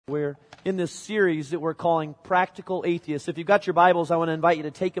We're in this series that we're calling Practical Atheists. If you've got your Bibles, I want to invite you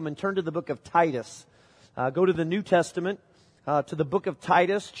to take them and turn to the book of Titus. Go to the New Testament, to the book of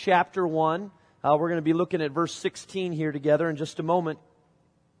Titus, chapter 1. We're going to be looking at verse 16 here together in just a moment.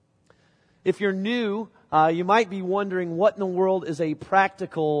 If you're new, you might be wondering what in the world is a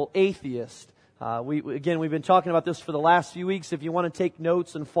practical atheist. We've been talking about this for the last few weeks. If you want to take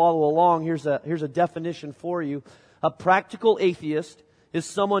notes and follow along, here's a definition for you. A practical atheist is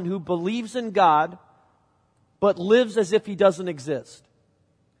someone who believes in God, but lives as if He doesn't exist.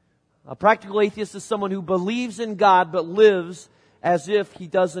 A practical atheist is someone who believes in God, but lives as if He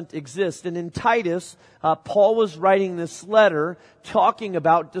doesn't exist. And in Titus, Paul was writing this letter talking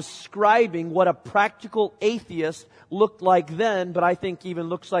about, describing what a practical atheist looked like then, but I think even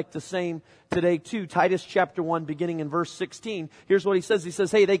looks like the same today too. Titus chapter 1, beginning in verse 16. Here's what he says. He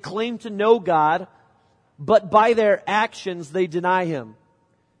says, hey, they claim to know God, but by their actions they deny Him.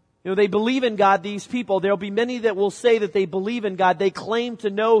 They believe in God, these people. There'll be many that will say that they believe in God. They claim to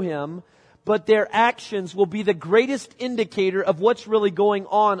know Him, but their actions will be the greatest indicator of what's really going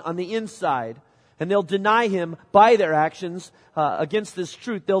on the inside. And they'll deny Him by their actions against this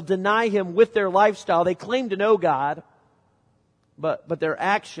truth. They'll deny Him with their lifestyle. They claim to know God, but their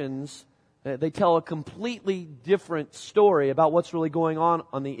actions, they tell a completely different story about what's really going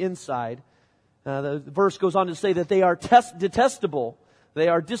on the inside. The verse goes on to say that they are detestable. They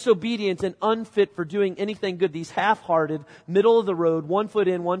are disobedient and unfit for doing anything good. These half-hearted, middle-of-the-road, one foot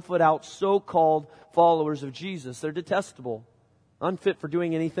in, one foot out, so-called followers of Jesus. They're detestable, unfit for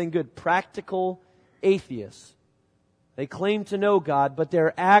doing anything good. Practical atheists. They claim to know God, but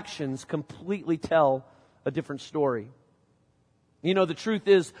their actions completely tell a different story. The truth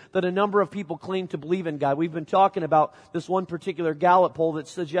is that a number of people claim to believe in God. We've been talking about this one particular Gallup poll that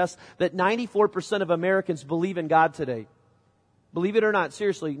suggests that 94% of Americans believe in God today. Believe it or not,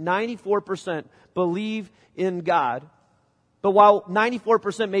 seriously, 94% believe in God. But while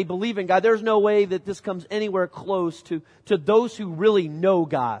 94% may believe in God, there's no way that this comes anywhere close to those who really know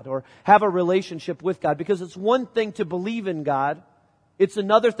God or have a relationship with God. Because it's one thing to believe in God. It's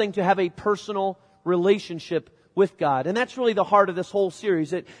another thing to have a personal relationship with God. And that's really the heart of this whole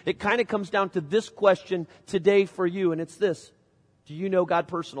series. It kind of comes down to this question today for you, and it's this. Do you know God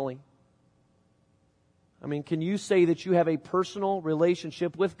personally? Can you say that you have a personal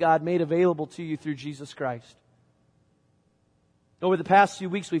relationship with God made available to you through Jesus Christ? Over the past few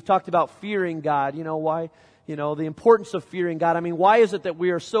weeks, we've talked about fearing God. Why? The importance of fearing God. Why is it that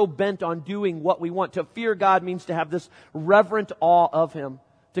we are so bent on doing what we want? To fear God means to have this reverent awe of Him.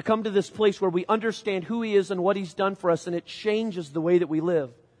 To come to this place where we understand who He is and what He's done for us, and it changes the way that we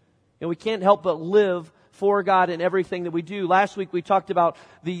live. And we can't help but live for God in everything that we do. Last week we talked about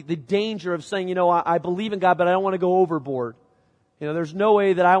the danger of saying, I believe in God, but I don't want to go overboard. There's no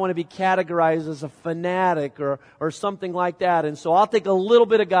way that I want to be categorized as a fanatic or something like that. And so I'll take a little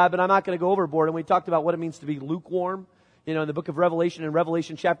bit of God, but I'm not going to go overboard. And we talked about what it means to be lukewarm. In the book of Revelation, in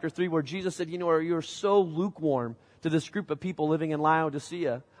Revelation chapter 3, where Jesus said, you're so lukewarm to this group of people living in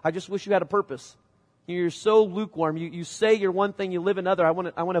Laodicea. I just wish you had a purpose. You're so lukewarm. You say you're one thing, you live another. I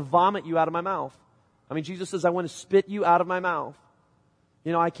want to vomit you out of my mouth. Jesus says, I want to spit you out of my mouth.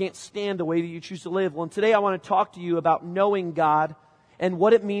 I can't stand the way that you choose to live. Well, and today I want to talk to you about knowing God and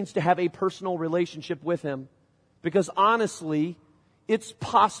what it means to have a personal relationship with Him. Because honestly, it's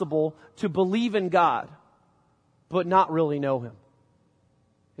possible to believe in God, but not really know Him.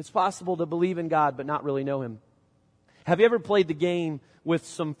 It's possible to believe in God, but not really know Him. Have you ever played the game with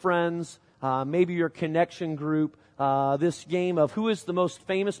some friends, maybe your connection group, this game of who is the most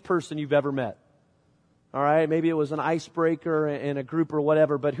famous person you've ever met? All right, maybe it was an icebreaker in a group or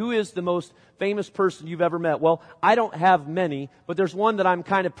whatever, but who is the most famous person you've ever met? Well, I don't have many, but there's one that I'm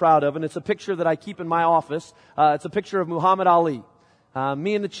kind of proud of, and it's a picture that I keep in my office. It's a picture of Muhammad Ali.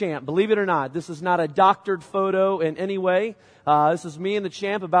 Me and the champ. Believe it or not, this is not a doctored photo in any way. This is me and the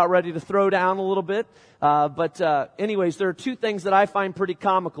champ about ready to throw down a little bit. Anyways, there are two things that I find pretty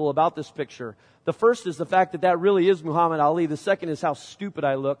comical about this picture. The first is the fact that really is Muhammad Ali. The second is how stupid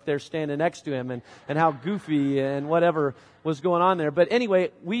I look there standing next to him and how goofy and whatever was going on there. But anyway,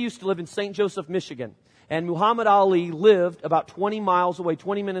 we used to live in St. Joseph, Michigan. And Muhammad Ali lived about 20 miles away,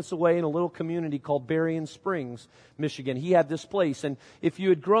 20 minutes away in a little community called Berrien Springs, Michigan. He had this place. And if you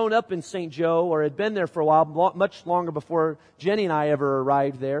had grown up in St. Joe or had been there for a while, much longer before Jenny and I ever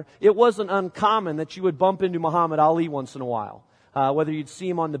arrived there, it wasn't uncommon that you would bump into Muhammad Ali once in a while. whether you'd see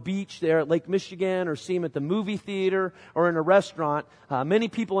him on the beach there at Lake Michigan or see him at the movie theater or in a restaurant. Many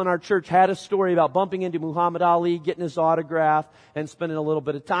people in our church had a story about bumping into Muhammad Ali, getting his autograph, and spending a little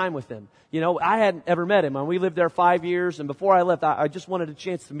bit of time with him. You know, I hadn't ever met him. We lived there 5 years, and before I left, I just wanted a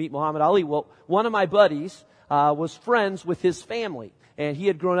chance to meet Muhammad Ali. Well, one of my buddies was friends with his family. And he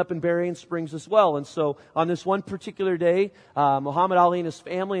had grown up in Berrien Springs as well. And so on this one particular day, Muhammad Ali and his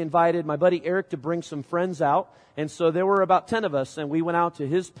family invited my buddy Eric to bring some friends out. And so there were about 10 of us, and we went out to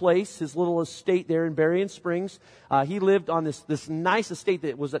his place, his little estate there in Berrien Springs. He lived on this nice estate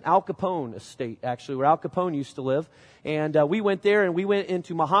that was an Al Capone estate, actually, where Al Capone used to live. And we went there, and we went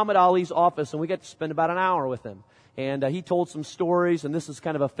into Muhammad Ali's office, and we got to spend about an hour with him. And he told some stories, and this is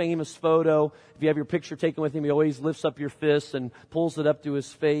kind of a famous photo. If you have your picture taken with him, he always lifts up your fist and pulls it up to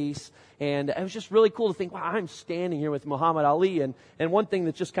his face. And it was just really cool to think, wow, I'm standing here with Muhammad Ali. And one thing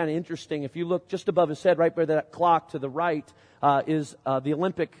that's just kind of interesting, if you look just above his head, right by that clock to the right, is the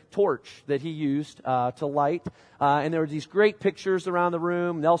Olympic torch that he used to light. And there were these great pictures around the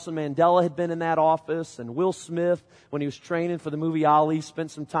room. Nelson Mandela had been in that office, and Will Smith, when he was training for the movie Ali,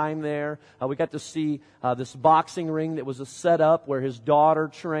 spent some time there. We got to see this boxing ring that was a setup where his daughter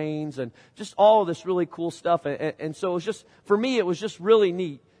trains, and just all of this really cool stuff. And so it was just, for me, it was just really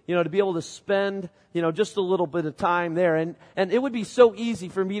neat, you know, to be able to spend, you know, just a little bit of time there. And it would be so easy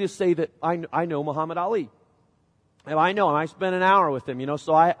for me to say that I know Muhammad Ali. And I know him. I spent an hour with him, you know,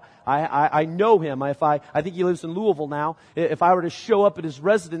 so I know him. I think he lives in Louisville now. If I were to show up at his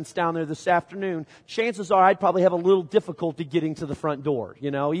residence down there this afternoon, chances are I'd probably have a little difficulty getting to the front door,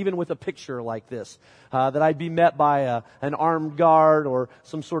 you know, even with a picture like this. That I'd be met by an armed guard or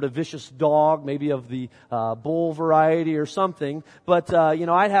some sort of vicious dog, maybe of the bull variety or something. But, you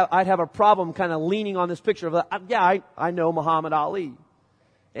know, I'd have a problem kind of leaning on this picture of, I know Muhammad Ali.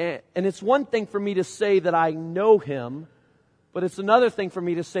 And it's one thing for me to say that I know him, but it's another thing for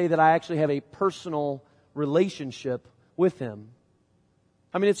me to say that I actually have a personal relationship with him.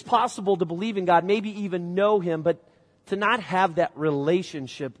 I mean, it's possible to believe in God, maybe even know him, but to not have that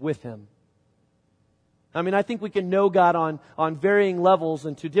relationship with him. I mean, I think we can know God on varying levels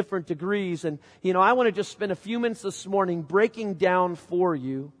and to different degrees. And, you know, I want to just spend a few minutes this morning breaking down for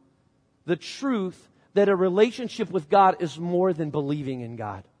you the truth that a relationship with God is more than believing in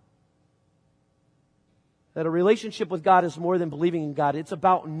God. That a relationship with God is more than believing in God. It's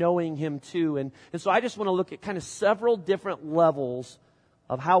about knowing Him too. And so I just want to look at kind of several different levels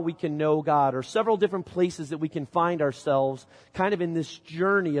of how we can know God, or several different places that we can find ourselves kind of in this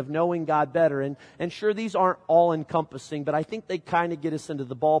journey of knowing God better. And sure, these aren't all encompassing, but I think they kind of get us into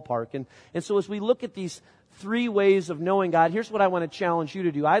the ballpark. And so as we look at these 3 ways of knowing God, here's what I want to challenge you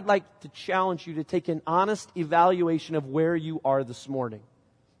to do. I'd like to challenge you to take an honest evaluation of where you are this morning.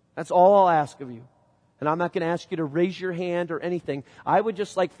 That's all I'll ask of you. And I'm not going to ask you to raise your hand or anything. I would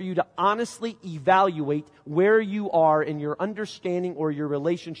just like for you to honestly evaluate where you are in your understanding or your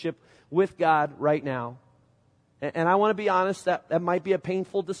relationship with God right now. And I want to be honest, that might be a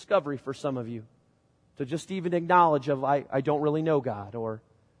painful discovery for some of you. To just even acknowledge I don't really know God, or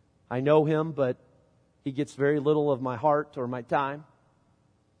I know Him, but He gets very little of my heart or my time.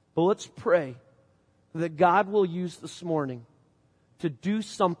 But let's pray that God will use this morning to do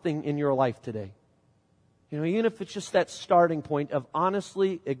something in your life today. You know, even if it's just that starting point of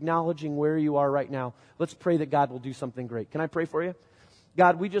honestly acknowledging where you are right now, let's pray that God will do something great. Can I pray for you?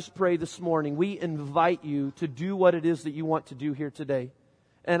 God, we just pray this morning. We invite you to do what it is that you want to do here today.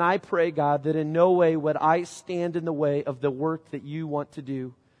 And I pray, God, that in no way would I stand in the way of the work that you want to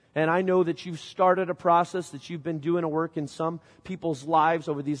do. And I know that you've started a process, that you've been doing a work in some people's lives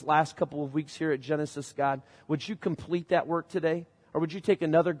over these last couple of weeks here at Genesis, God. Would you complete that work today? Or would you take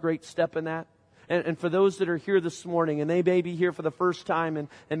another great step in that? And for those that are here this morning, and they may be here for the first time,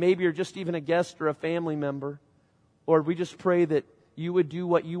 and maybe you're just even a guest or a family member, Lord, we just pray that you would do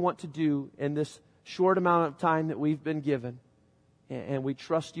what you want to do in this short amount of time that we've been given. And we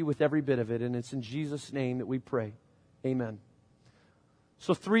trust you with every bit of it. And it's in Jesus' name that we pray. Amen.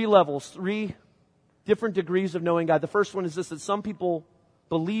 So 3 levels, 3 different degrees of knowing God. The first one is this, that some people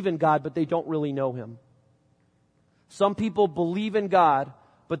believe in God, but they don't really know Him. Some people believe in God,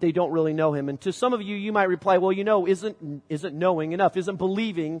 but they don't really know Him. And to some of you, you might reply, well, you know, isn't knowing enough? Isn't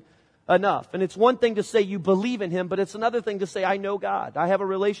believing enough? And it's one thing to say you believe in Him, but it's another thing to say, I know God. I have a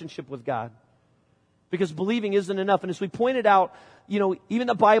relationship with God. Because believing isn't enough. And as we pointed out, you know, even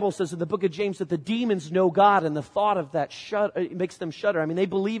the Bible says in the book of James that the demons know God, and the thought of that it makes them shudder. I mean, they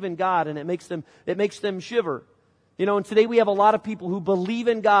believe in God, and it makes them shiver. You know, and today we have a lot of people who believe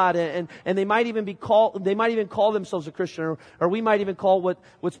in God, and they might even call themselves a Christian, or we might even call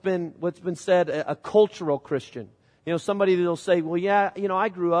what's been said a cultural Christian. You know, somebody that'll say, well, yeah, you know, I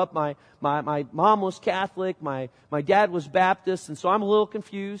grew up, my mom was Catholic, my dad was Baptist, and so I'm a little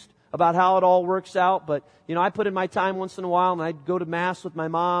confused about how it all works out. But, you know, I put in my time once in a while, and I'd go to Mass with my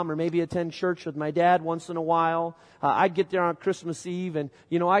mom or maybe attend church with my dad once in a while. I'd get there on Christmas Eve, and,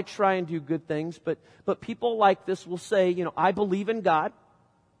 you know, I try and do good things. But people like this will say, you know, I believe in God,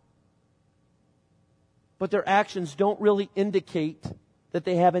 but their actions don't really indicate that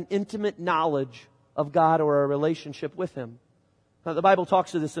they have an intimate knowledge of God or a relationship with Him. Now, the Bible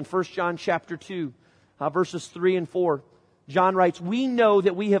talks of this in 1 John chapter 2, verses 3 and 4. John writes, we know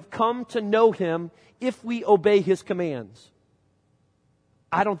that we have come to know Him if we obey His commands.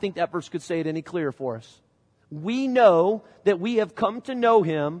 I don't think that verse could say it any clearer for us. We know that we have come to know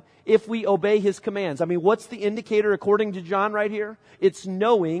Him if we obey His commands. I mean, what's the indicator according to John right here? It's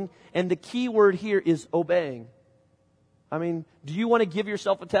knowing, and the key word here is obeying. I mean, do you want to give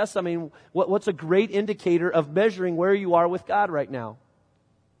yourself a test? I mean, what's a great indicator of measuring where you are with God right now?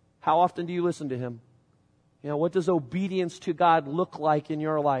 How often do you listen to Him? You know, what does obedience to God look like in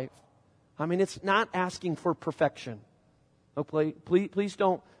your life? I mean, it's not asking for perfection. Okay, please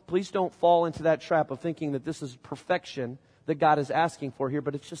don't fall into that trap of thinking that this is perfection that God is asking for here,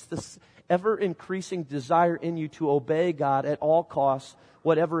 but it's just this ever-increasing desire in you to obey God at all costs,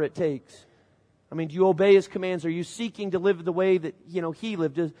 whatever it takes. I mean, do you obey His commands? Are you seeking to live the way that, you know, He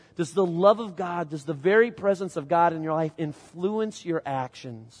lived? Does the love of God, does the very presence of God in your life influence your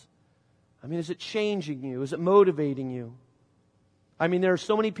actions? I mean, is it changing you? Is it motivating you? I mean, there are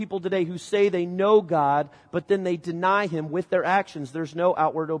so many people today who say they know God, but then they deny Him with their actions. There's no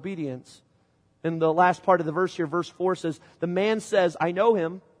outward obedience. And the last part of the verse here, verse 4 says, the man says, I know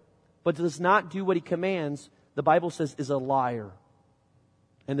Him, but does not do what He commands, the Bible says is a liar.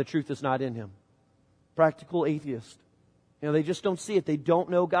 And the truth is not in him. Practical atheist. You know, they just don't see it. They don't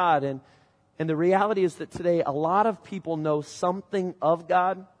know God. And the reality is that today a lot of people know something of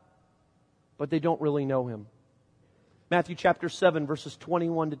God, but they don't really know Him. Matthew chapter 7, verses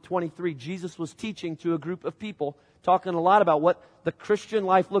 21 to 23, Jesus was teaching to a group of people, talking a lot about what the Christian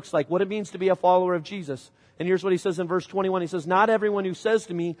life looks like, what it means to be a follower of Jesus. And here's what He says in verse 21. He says, not everyone who says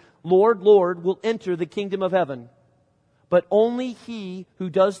to me, Lord, Lord, will enter the kingdom of heaven, but only he who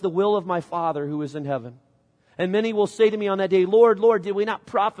does the will of my Father who is in heaven. And many will say to me on that day, Lord, Lord, did we not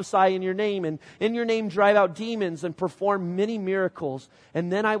prophesy in your name, and in your name drive out demons and perform many miracles? And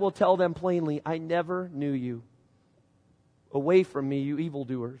then I will tell them plainly, I never knew you. Away from me, you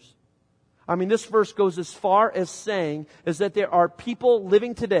evildoers. I mean, this verse goes as far as saying is that there are people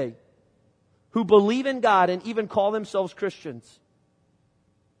living today who believe in God and even call themselves Christians.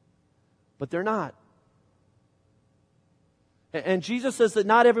 But they're not. And Jesus says that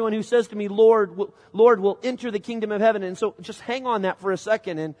not everyone who says to me, Lord, Lord, will enter the kingdom of heaven. And so just hang on that for a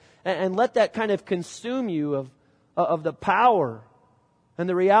second and let that kind of consume you of the power and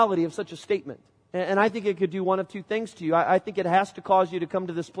the reality of such a statement. And I think it could do one of two things to you. I think it has to cause you to come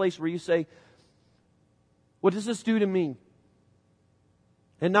to this place where you say, what does this do to me?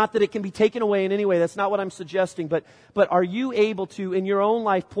 And not that it can be taken away in any way. That's not what I'm suggesting. But are you able to, in your own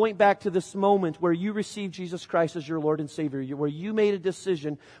life, point back to this moment where you received Jesus Christ as your Lord and Savior, where you made a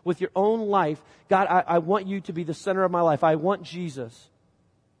decision with your own life, God, I want you to be the center of my life. I want Jesus.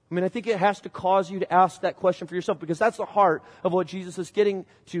 I mean, I think it has to cause you to ask that question for yourself, because that's the heart of what Jesus is getting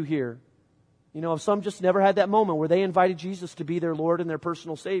to here. You know, some just never had that moment where they invited Jesus to be their Lord and their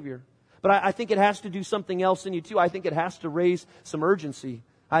personal Savior. But I think it has to do something else in you too. I think it has to raise some urgency.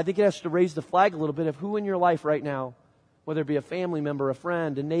 I think it has to raise the flag a little bit of who in your life right now, whether it be a family member, a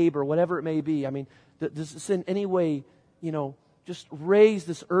friend, a neighbor, whatever it may be. I mean, does this in any way, you know, just raise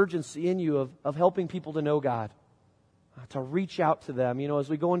this urgency in you of helping people to know God, to reach out to them. You know, as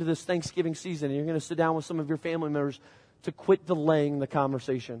we go into this Thanksgiving season, and you're going to sit down with some of your family members, to quit delaying the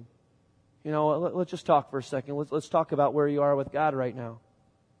conversation. You know, let's just talk for a second. Let's talk about where you are with God right now.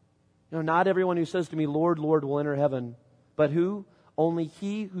 You know, not everyone who says to me, Lord, Lord, will enter heaven, but who? Only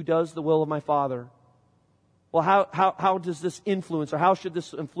he who does the will of my Father. Well, how does this influence, or how should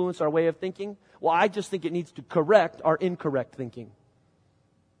this influence our way of thinking? Well, I just think it needs to correct our incorrect thinking.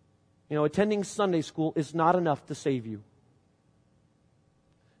 You know, attending Sunday school is not enough to save you.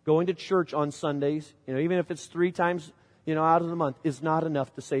 Going to church on Sundays, you know, even if it's 3 times, you know, out of the month, is not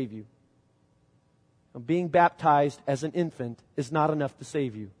enough to save you. Being baptized as an infant is not enough to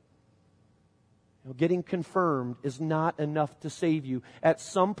save you. Getting confirmed is not enough to save you. At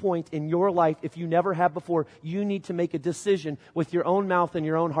some point in your life, if you never have before, you need to make a decision with your own mouth and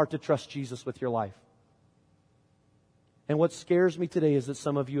your own heart to trust Jesus with your life. And what scares me today is that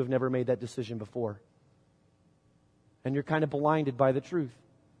some of you have never made that decision before. And you're kind of blinded by the truth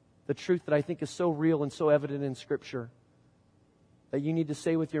the truth that I think is so real and so evident in Scripture, that you need to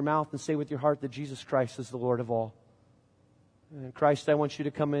say with your mouth and say with your heart that Jesus Christ is the Lord of all. And Christ, I want you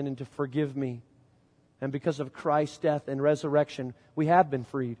to come in and to forgive me. And because of Christ's death and resurrection, we have been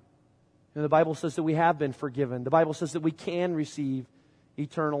freed. And the Bible says that we have been forgiven. The Bible says that we can receive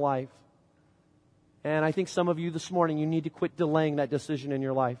eternal life. And I think some of you this morning, you need to quit delaying that decision in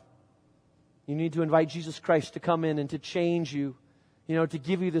your life. You need to invite Jesus Christ to come in and to change you, to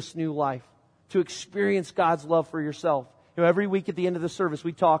give you this new life, to experience God's love for yourself. Every week at the end of the service,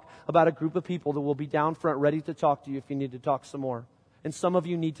 we talk about a group of people that will be down front ready to talk to you if you need to talk some more. And some of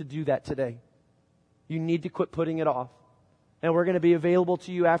you need to do that today. You need to quit putting it off. And we're going to be available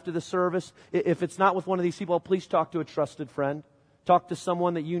to you after the service. If it's not with one of these people, please talk to a trusted friend. Talk to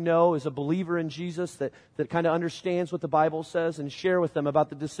someone that you know is a believer in Jesus, that kind of understands what the Bible says, and share with them about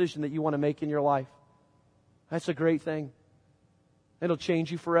the decision that you want to make in your life. That's a great thing. It'll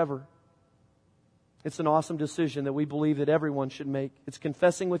change you forever. It's an awesome decision that we believe that everyone should make. It's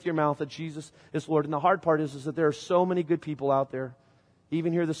confessing with your mouth that Jesus is Lord. And the hard part is that there are so many good people out there.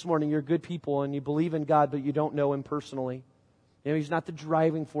 Even here this morning, you're good people and you believe in God, but you don't know Him personally. He's not the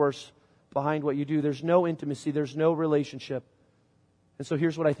driving force behind what you do. There's no intimacy. There's no relationship. And so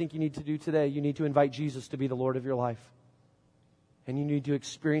here's what I think you need to do today. You need to invite Jesus to be the Lord of your life. And you need to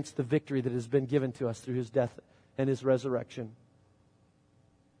experience the victory that has been given to us through His death and His resurrection.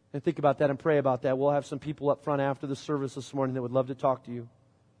 And think about that and pray about that. We'll have some people up front after the service this morning that would love to talk to you.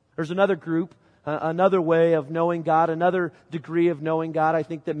 There's another group, another way of knowing God, another degree of knowing God I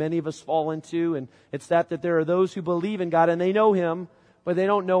think that many of us fall into. And it's that there are those who believe in God and they know Him, but they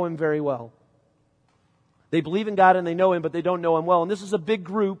don't know Him very well. They believe in God and they know Him, but they don't know Him well. And this is a big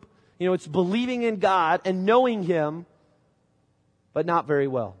group. It's believing in God and knowing Him, but not very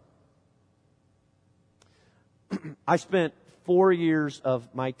well. I spent 4 years of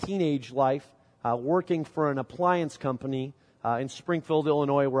my teenage life working for an appliance company in Springfield,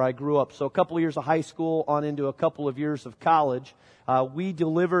 Illinois, where I grew up. So a couple of years of high school on into a couple of years of college. We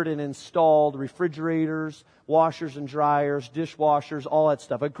delivered and installed refrigerators, washers and dryers, dishwashers, all that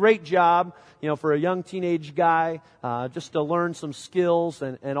stuff. A great job, for a young teenage guy, just to learn some skills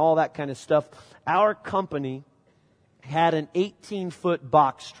and all that kind of stuff. Our company had an 18-foot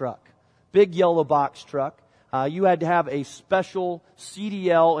box truck, big yellow box truck. You had to have a special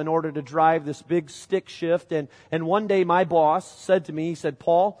CDL in order to drive this big stick shift. And one day my boss said to me, he said,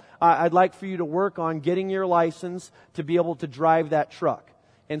 "Paul, I'd like for you to work on getting your license to be able to drive that truck."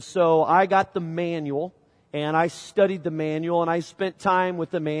 And so I got the manual and I studied the manual and I spent time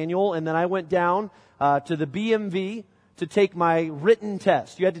with the manual. And then I went down to the BMV to take my written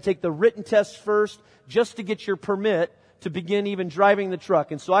test. You had to take the written test first just to get your permit to begin even driving the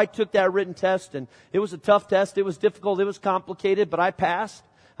truck. And so I took that written test, and it was a tough test. It was difficult. It was complicated, but I passed.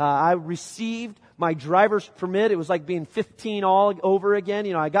 I received my driver's permit. It was like being 15 all over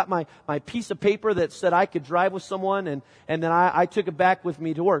again. I got my piece of paper that said I could drive with someone, and then I took it back with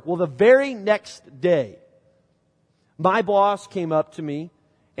me to work. Well, the very next day, my boss came up to me,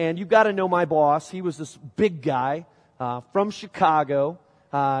 and you've got to know my boss. He was this big guy from Chicago.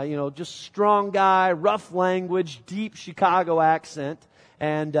 Just strong guy, rough language, deep Chicago accent.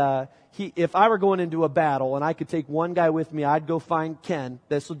 And if I were going into a battle and I could take one guy with me, I'd go find Ken.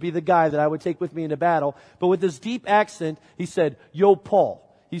 This would be the guy that I would take with me into battle. But with this deep accent, he said, "Yo, Paul."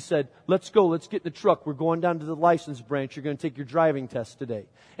 He said, "Let's go. Let's get in the truck. We're going down to the license branch. You're going to take your driving test today."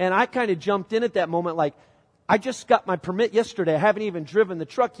 And I kind of jumped in at that moment like, I just got my permit yesterday. I haven't even driven the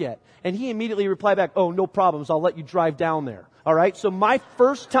truck yet. And he immediately replied back, "Oh, no problems. I'll let you drive down there." All right. So my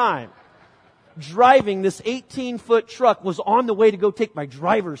first time driving this 18-foot truck was on the way to go take my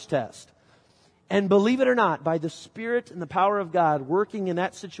driver's test. And believe it or not, by the Spirit and the power of God working in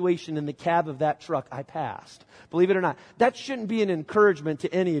that situation in the cab of that truck, I passed. Believe it or not. That shouldn't be an encouragement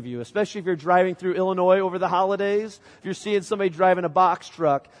to any of you, especially if you're driving through Illinois over the holidays. If you're seeing somebody driving a box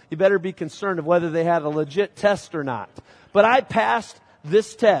truck, you better be concerned of whether they had a legit test or not. But I passed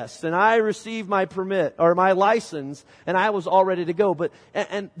this test and I received my permit or my license and I was all ready to go. But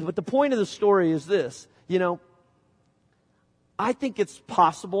the point of the story is this, I think it's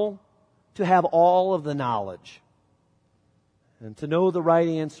possible to have all of the knowledge and to know the right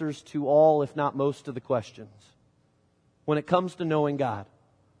answers to all, if not most of the questions when it comes to knowing God,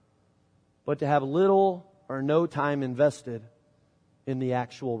 but to have little or no time invested in the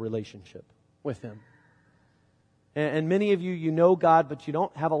actual relationship with Him. And many of you know God, but you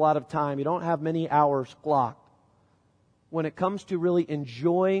don't have a lot of time. You don't have many hours clocked when it comes to really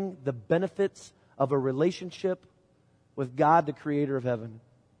enjoying the benefits of a relationship with God, the Creator of heaven.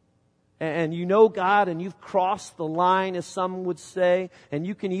 and you know God and you've crossed the line, as some would say, and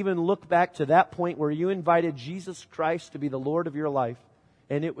you can even look back to that point where you invited Jesus Christ to be the Lord of your life,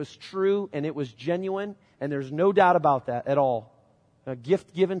 and it was true and it was genuine, and there's no doubt about that at all. A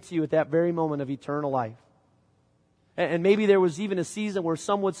gift given to you at that very moment of eternal life. And maybe there was even a season where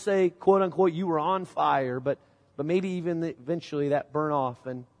some would say, quote unquote, you were on fire, but maybe even eventually that burned off.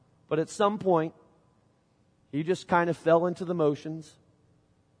 But at some point, you just kind of fell into the motions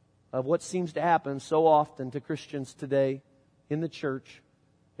of what seems to happen so often to Christians today in the church,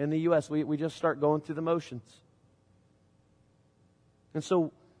 in the U.S. We just start going through the motions. And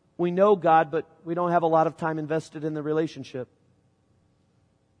so we know God, but we don't have a lot of time invested in the relationship.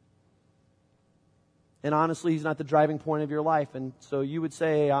 And honestly, He's not the driving point of your life. And so you would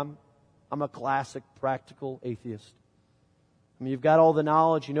say, hey, I'm a classic practical atheist. I mean, you've got all the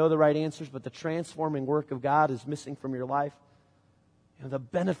knowledge, you know the right answers, but the transforming work of God is missing from your life. You know, the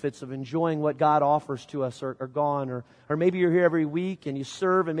benefits of enjoying what God offers to us are gone. Or maybe you're here every week and you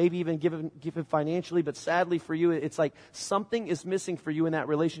serve and maybe even give it financially, but sadly for you, it's like something is missing for you in that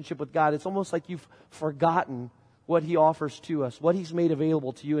relationship with God. It's almost like you've forgotten what He offers to us, what He's made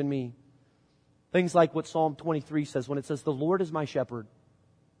available to you and me. Things like what Psalm 23 says when it says, the Lord is my shepherd.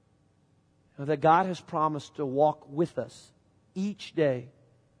 You know, that God has promised to walk with us each day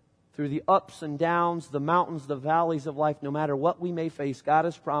through the ups and downs, the mountains, the valleys of life. No matter what we may face, God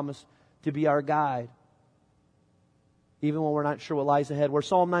has promised to be our guide, even when we're not sure what lies ahead. Where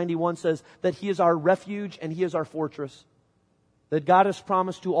Psalm 91 says that He is our refuge and He is our fortress. That God has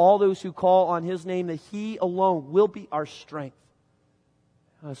promised to all those who call on His name that He alone will be our strength.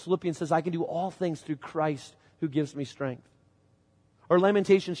 Philippians says, I can do all things through Christ who gives me strength. Or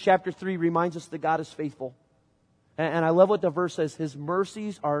Lamentations chapter 3 reminds us that God is faithful. And I love what the verse says, His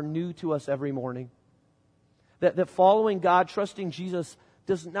mercies are new to us every morning. That following God, trusting Jesus,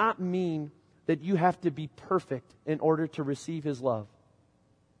 does not mean that you have to be perfect in order to receive His love.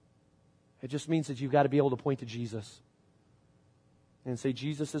 It just means that you've got to be able to point to Jesus and say,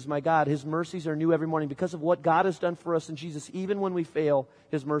 Jesus is my God. His mercies are new every morning because of what God has done for us in Jesus. Even when we fail,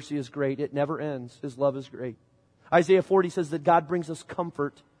 His mercy is great. It never ends. His love is great. Isaiah 40 says that God brings us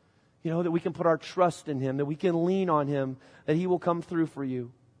comfort. You know, that we can put our trust in Him, that we can lean on Him, that He will come through for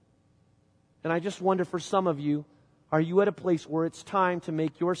you. And I just wonder for some of you, are you at a place where it's time to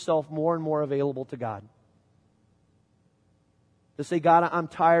make yourself more and more available to God? To say, God, I'm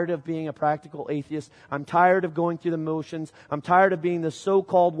tired of being a practical atheist. I'm tired of going through the motions. I'm tired of being the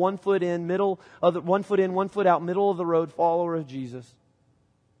so-called one foot in, one foot out, middle of the road follower of Jesus.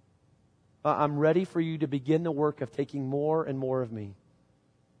 I'm ready for you to begin the work of taking more and more of me.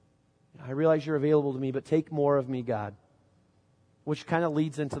 I realize you're available to me, but take more of me, God. Which kind of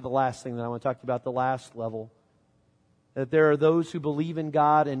leads into the last thing that I want to talk about, the last level. That there are those who believe in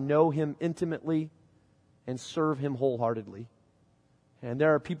God and know Him intimately and serve Him wholeheartedly. And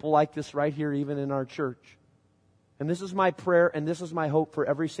there are people like this right here, even in our church. And this is my prayer and this is my hope for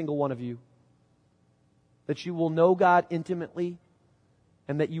every single one of you. That you will know God intimately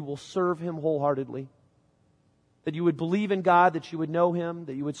and that you will serve Him wholeheartedly. That you would believe in God, that you would know Him,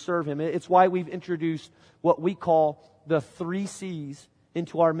 that you would serve Him. It's why we've introduced what we call the 3 C's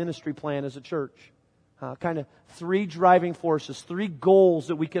into our ministry plan as a church. Kind of 3 driving forces, 3 goals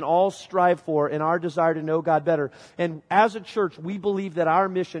that we can all strive for in our desire to know God better. And as a church, we believe that our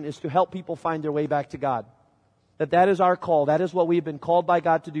mission is to help people find their way back to God. That is our call. That is what we've been called by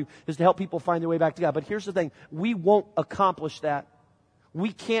God to do, is to help people find their way back to God. But here's the thing. We won't accomplish that.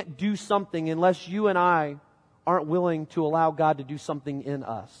 We can't do something unless you and I aren't willing to allow God to do something in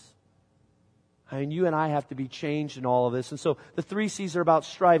us. I mean, you and I have to be changed in all of this. And so the 3 C's are about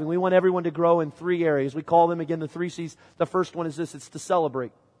striving. We want everyone to grow in 3 areas. We call them, again, the 3 C's. The first one is this. It's to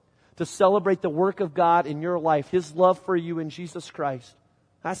celebrate. To celebrate the work of God in your life. His love for you in Jesus Christ.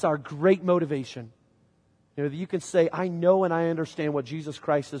 That's our great motivation. You know, that you can say, I know and I understand what Jesus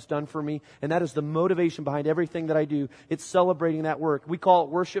Christ has done for me. And that is the motivation behind everything that I do. It's celebrating that work. We call it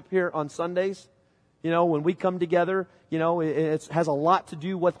worship here on Sundays. You know, when we come together, you know, it has a lot to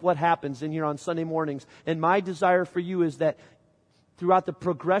do with what happens in here on Sunday mornings. And my desire for you is that throughout the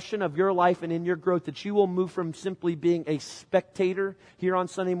progression of your life and in your growth, that you will move from simply being a spectator here on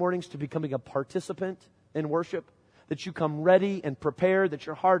Sunday mornings to becoming a participant in worship. That you come ready and prepared, that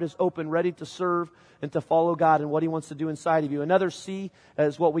your heart is open, ready to serve and to follow God and what He wants to do inside of you. Another C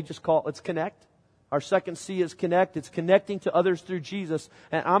is what we just call, it's connect. Our second C is connect. It's connecting to others through Jesus.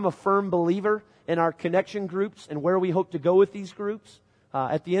 And I'm a firm believer in our connection groups and where we hope to go with these groups.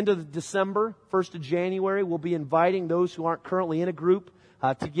 At the end of December, 1st of January, we'll be inviting those who aren't currently in a group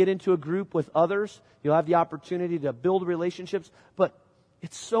to get into a group with others. You'll have the opportunity to build relationships. But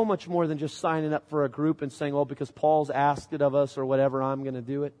it's so much more than just signing up for a group and saying, oh, because Paul's asked it of us or whatever, I'm going to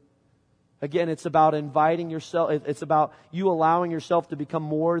do it. Again, it's about inviting yourself. It's about you allowing yourself to become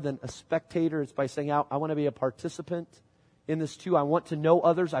more than a spectator. It's by saying, I want to be a participant in this too. I want to know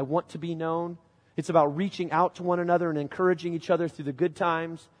others. I want to be known. It's about reaching out to one another and encouraging each other through the good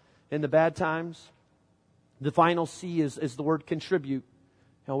times and the bad times. The final C is the word contribute.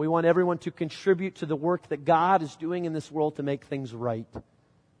 You know, we want everyone to contribute to the work that God is doing in this world to make things right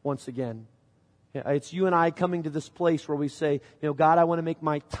once again. It's you and I coming to this place where we say, God, I want to make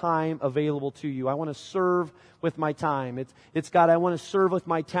my time available to you. I want to serve with my time. It's God, I want to serve with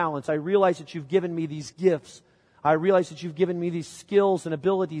my talents. I realize that you've given me these gifts. I realize that you've given me these skills and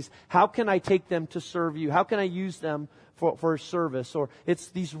abilities. How can I take them to serve you? How can I use them for service? Or it's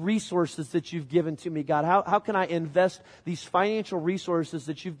these resources that you've given to me, God. How can I invest these financial resources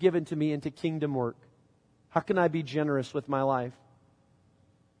that you've given to me into kingdom work? How can I be generous with my life?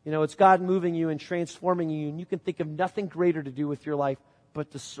 It's God moving you and transforming you, and you can think of nothing greater to do with your life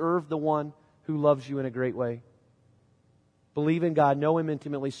but to serve the one who loves you in a great way. Believe in God, know Him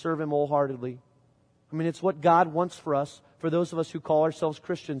intimately, serve Him wholeheartedly. It's what God wants for us, for those of us who call ourselves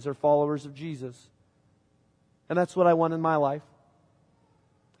Christians or followers of Jesus. And that's what I want in my life.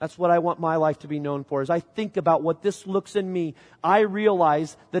 That's what I want my life to be known for. As I think about what this looks in me, I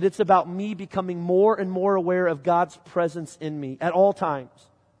realize that it's about me becoming more and more aware of God's presence in me at all times.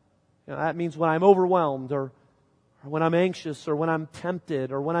 That means when I'm overwhelmed or when I'm anxious or when I'm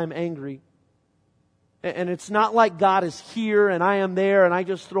tempted or when I'm angry. And it's not like God is here and I am there and I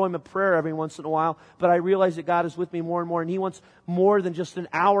just throw Him a prayer every once in a while. But I realize that God is with me more and more. And He wants more than just an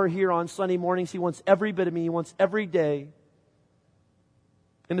hour here on Sunday mornings. He wants every bit of me. He wants every day.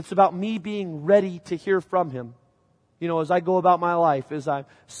 And it's about me being ready to hear from Him. As I go about my life, as I'm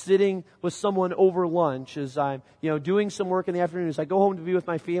sitting with someone over lunch, as I'm, doing some work in the afternoon, as I go home to be with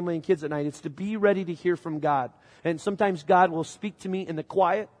my family and kids at night, it's to be ready to hear from God. And sometimes God will speak to me in the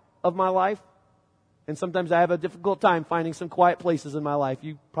quiet of my life. And sometimes I have a difficult time finding some quiet places in my life.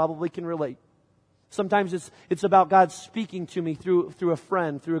 You probably can relate. Sometimes it's about God speaking to me through a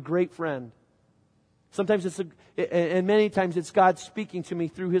friend, through a great friend. Sometimes and many times it's God speaking to me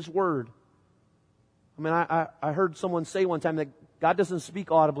through His Word. I heard someone say one time that God doesn't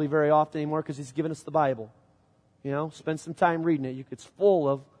speak audibly very often anymore because He's given us the Bible. Spend some time reading it. It's full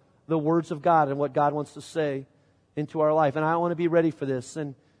of the words of God and what God wants to say into our life. And I want to be ready for this.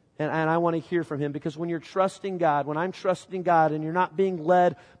 And I want to hear from Him, because when you're trusting God, when I'm trusting God and you're not being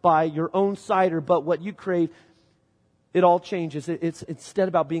led by your own sight or but what you crave, it all changes. It's instead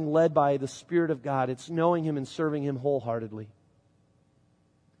about being led by the Spirit of God. It's knowing Him and serving Him wholeheartedly.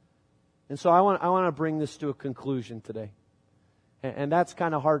 And so I want to bring this to a conclusion today. And that's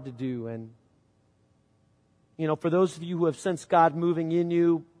kind of hard to do. And, for those of you who have sensed God moving in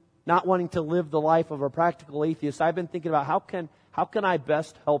you, not wanting to live the life of a practical atheist, I've been thinking about how can I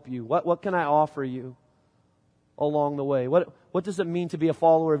best help you? What can I offer you along the way? What does it mean to be a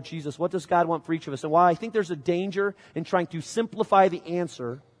follower of Jesus? What does God want for each of us? And while I think there's a danger in trying to simplify the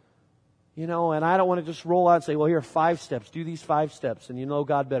answer, and I don't want to just roll out and say, well, here are 5 steps. Do these 5 steps and you know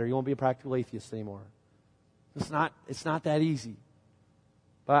God better. You won't be a practical atheist anymore. It's not that easy.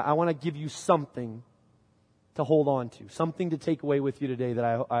 But I want to give you something to hold on to, something to take away with you today that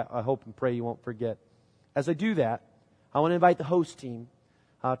I hope and pray you won't forget. As I do that, I want to invite the host team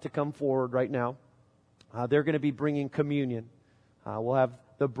to come forward right now. They're going to be bringing communion. We'll have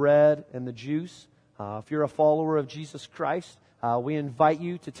the bread and the juice. If you're a follower of Jesus Christ, we invite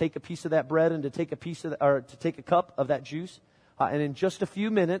you to take a piece of that bread and to take a cup of that juice. And in just a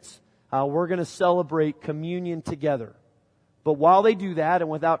few minutes, we're going to celebrate communion together. But while they do that, and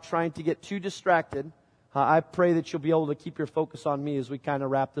without trying to get too distracted, I pray that you'll be able to keep your focus on me as we kind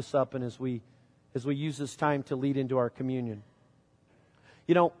of wrap this up and as we use this time to lead into our communion.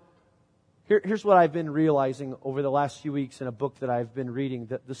 Here's what I've been realizing over the last few weeks in a book that I've been reading,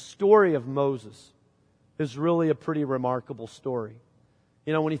 that the story of Moses is really a pretty remarkable story.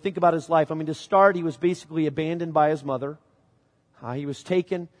 When you think about his life, to start, he was basically abandoned by his mother. He was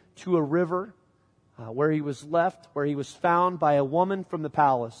taken to a river where he was left, where he was found by a woman from the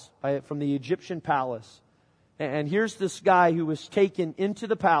palace, from the Egyptian palace. And here's this guy who was taken into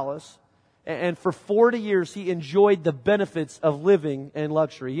the palace, and for 40 years he enjoyed the benefits of living in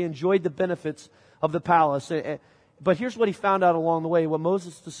luxury. He enjoyed the benefits of the palace. But here's what he found out along the way. What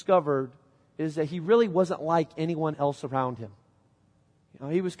Moses discovered is that he really wasn't like anyone else around him.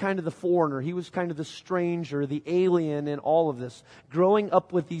 He was kind of the foreigner. He was kind of the stranger, the alien in all of this. Growing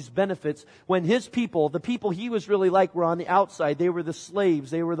up with these benefits when his people, the people he was really like, were on the outside. They were the slaves.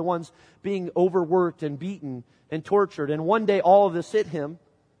 They were the ones being overworked and beaten and tortured. And one day all of this hit him.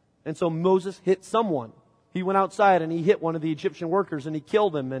 And so Moses hit someone. He went outside and he hit one of the Egyptian workers and he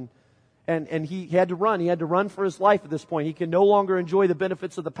killed him. And he had to run. He had to run for his life at this point. He could no longer enjoy the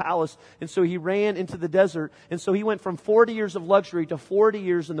benefits of the palace. And so he ran into the desert. And so he went from 40 years of luxury to 40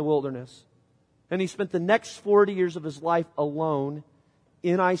 years in the wilderness. And he spent the next 40 years of his life alone,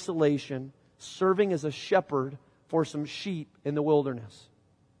 in isolation, serving as a shepherd for some sheep in the wilderness.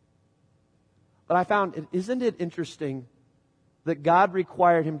 But I found, isn't it interesting that God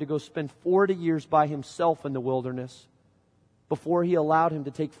required him to go spend 40 years by himself in the wilderness before He allowed him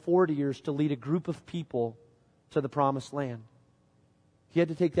to take 40 years to lead a group of people to the promised land. He had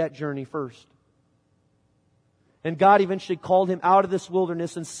to take that journey first. And God eventually called him out of this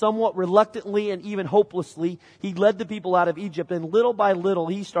wilderness, and somewhat reluctantly and even hopelessly, He led the people out of Egypt, and little by little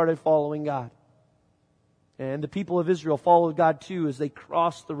he started following God. And the people of Israel followed God too as they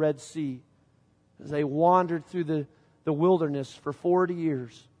crossed the Red Sea, as they wandered through the wilderness for 40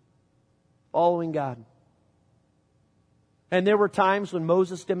 years, following God. And there were times when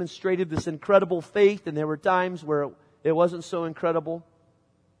Moses demonstrated this incredible faith, and there were times where it wasn't so incredible.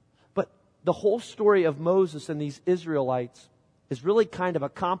 But the whole story of Moses and these Israelites is really kind of a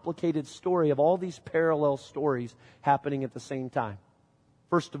complicated story of all these parallel stories happening at the same time.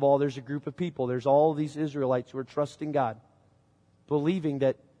 First of all, there's a group of people. There's all these Israelites who are trusting God, believing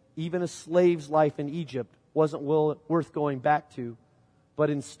that even a slave's life in Egypt wasn't worth going back to, but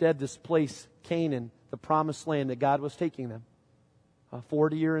instead this place, Canaan, the promised land that God was taking them. A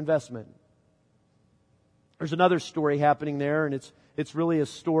 40-year investment. There's another story happening there, and it's really a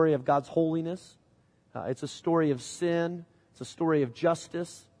story of God's holiness. It's a story of sin. It's a story of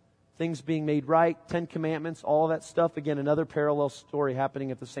justice. Things being made right. 10 Commandments, all that stuff. Again, another parallel story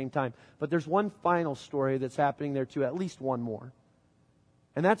happening at the same time. But there's one final story that's happening there too, at least one more.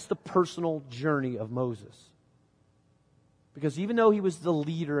 And that's the personal journey of Moses. Because even though he was the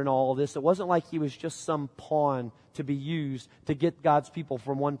leader in all of this, it wasn't like he was just some pawn to be used to get God's people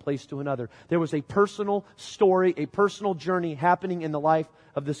from one place to another. There was a personal story, a personal journey happening in the life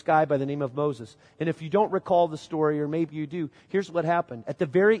of this guy by the name of Moses. And if you don't recall the story, or maybe you do, here's what happened. At the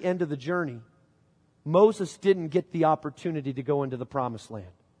very end of the journey, Moses didn't get the opportunity to go into the promised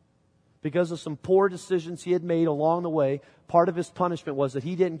land. Because of some poor decisions he had made along the way, part of his punishment was that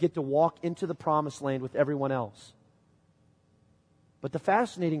he didn't get to walk into the promised land with everyone else. But the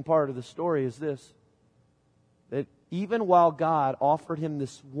fascinating part of the story is this, that even while God offered him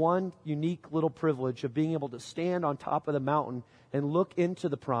this one unique little privilege of being able to stand on top of the mountain and look into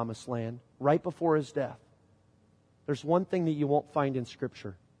the promised land right before his death, there's one thing that you won't find in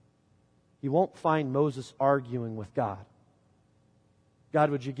Scripture. You won't find Moses arguing with God. God,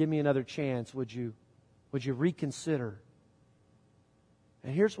 would you give me another chance? Would you reconsider?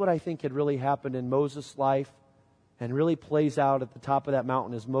 And here's what I think had really happened in Moses' life and really plays out at the top of that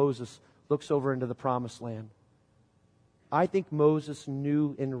mountain as Moses looks over into the promised land. I think Moses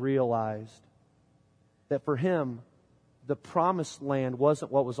knew and realized that for him, the promised land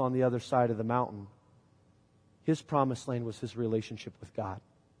wasn't what was on the other side of the mountain. His promised land was his relationship with God.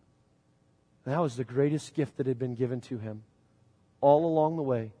 And that was the greatest gift that had been given to him all along the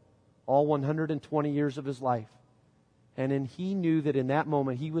way, all 120 years of his life. And then he knew that in that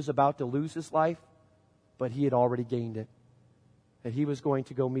moment he was about to lose his life, but he had already gained it. That he was going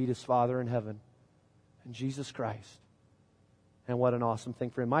to go meet his Father in heaven, and Jesus Christ. And what an awesome thing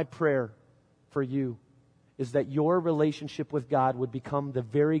for him. My prayer for you is that your relationship with God would become the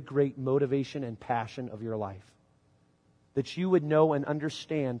very great motivation and passion of your life. That you would know and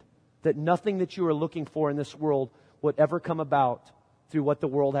understand that nothing that you are looking for in this world would ever come about through what the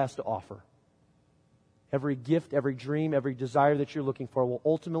world has to offer. Every gift, every dream, every desire that you're looking for will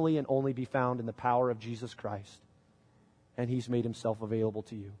ultimately and only be found in the power of Jesus Christ. And He's made Himself available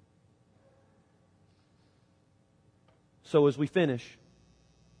to you. So as we finish,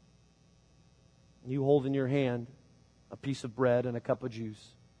 you hold in your hand a piece of bread and a cup of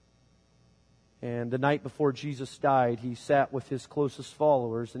juice. And the night before Jesus died, He sat with His closest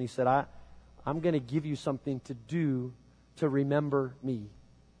followers and He said, I'm going to give you something to do to remember me.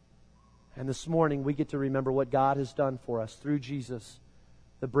 And this morning we get to remember what God has done for us through Jesus,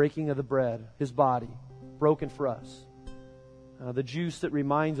 the breaking of the bread, His body broken for us, the juice that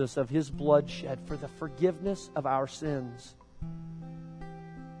reminds us of His blood shed for the forgiveness of our sins.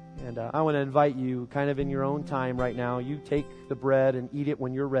 And I want to invite you, kind of in your own time right now, you take the bread and eat it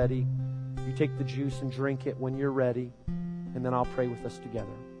when you're ready. You take the juice and drink it when you're ready. and then I'll pray with us together.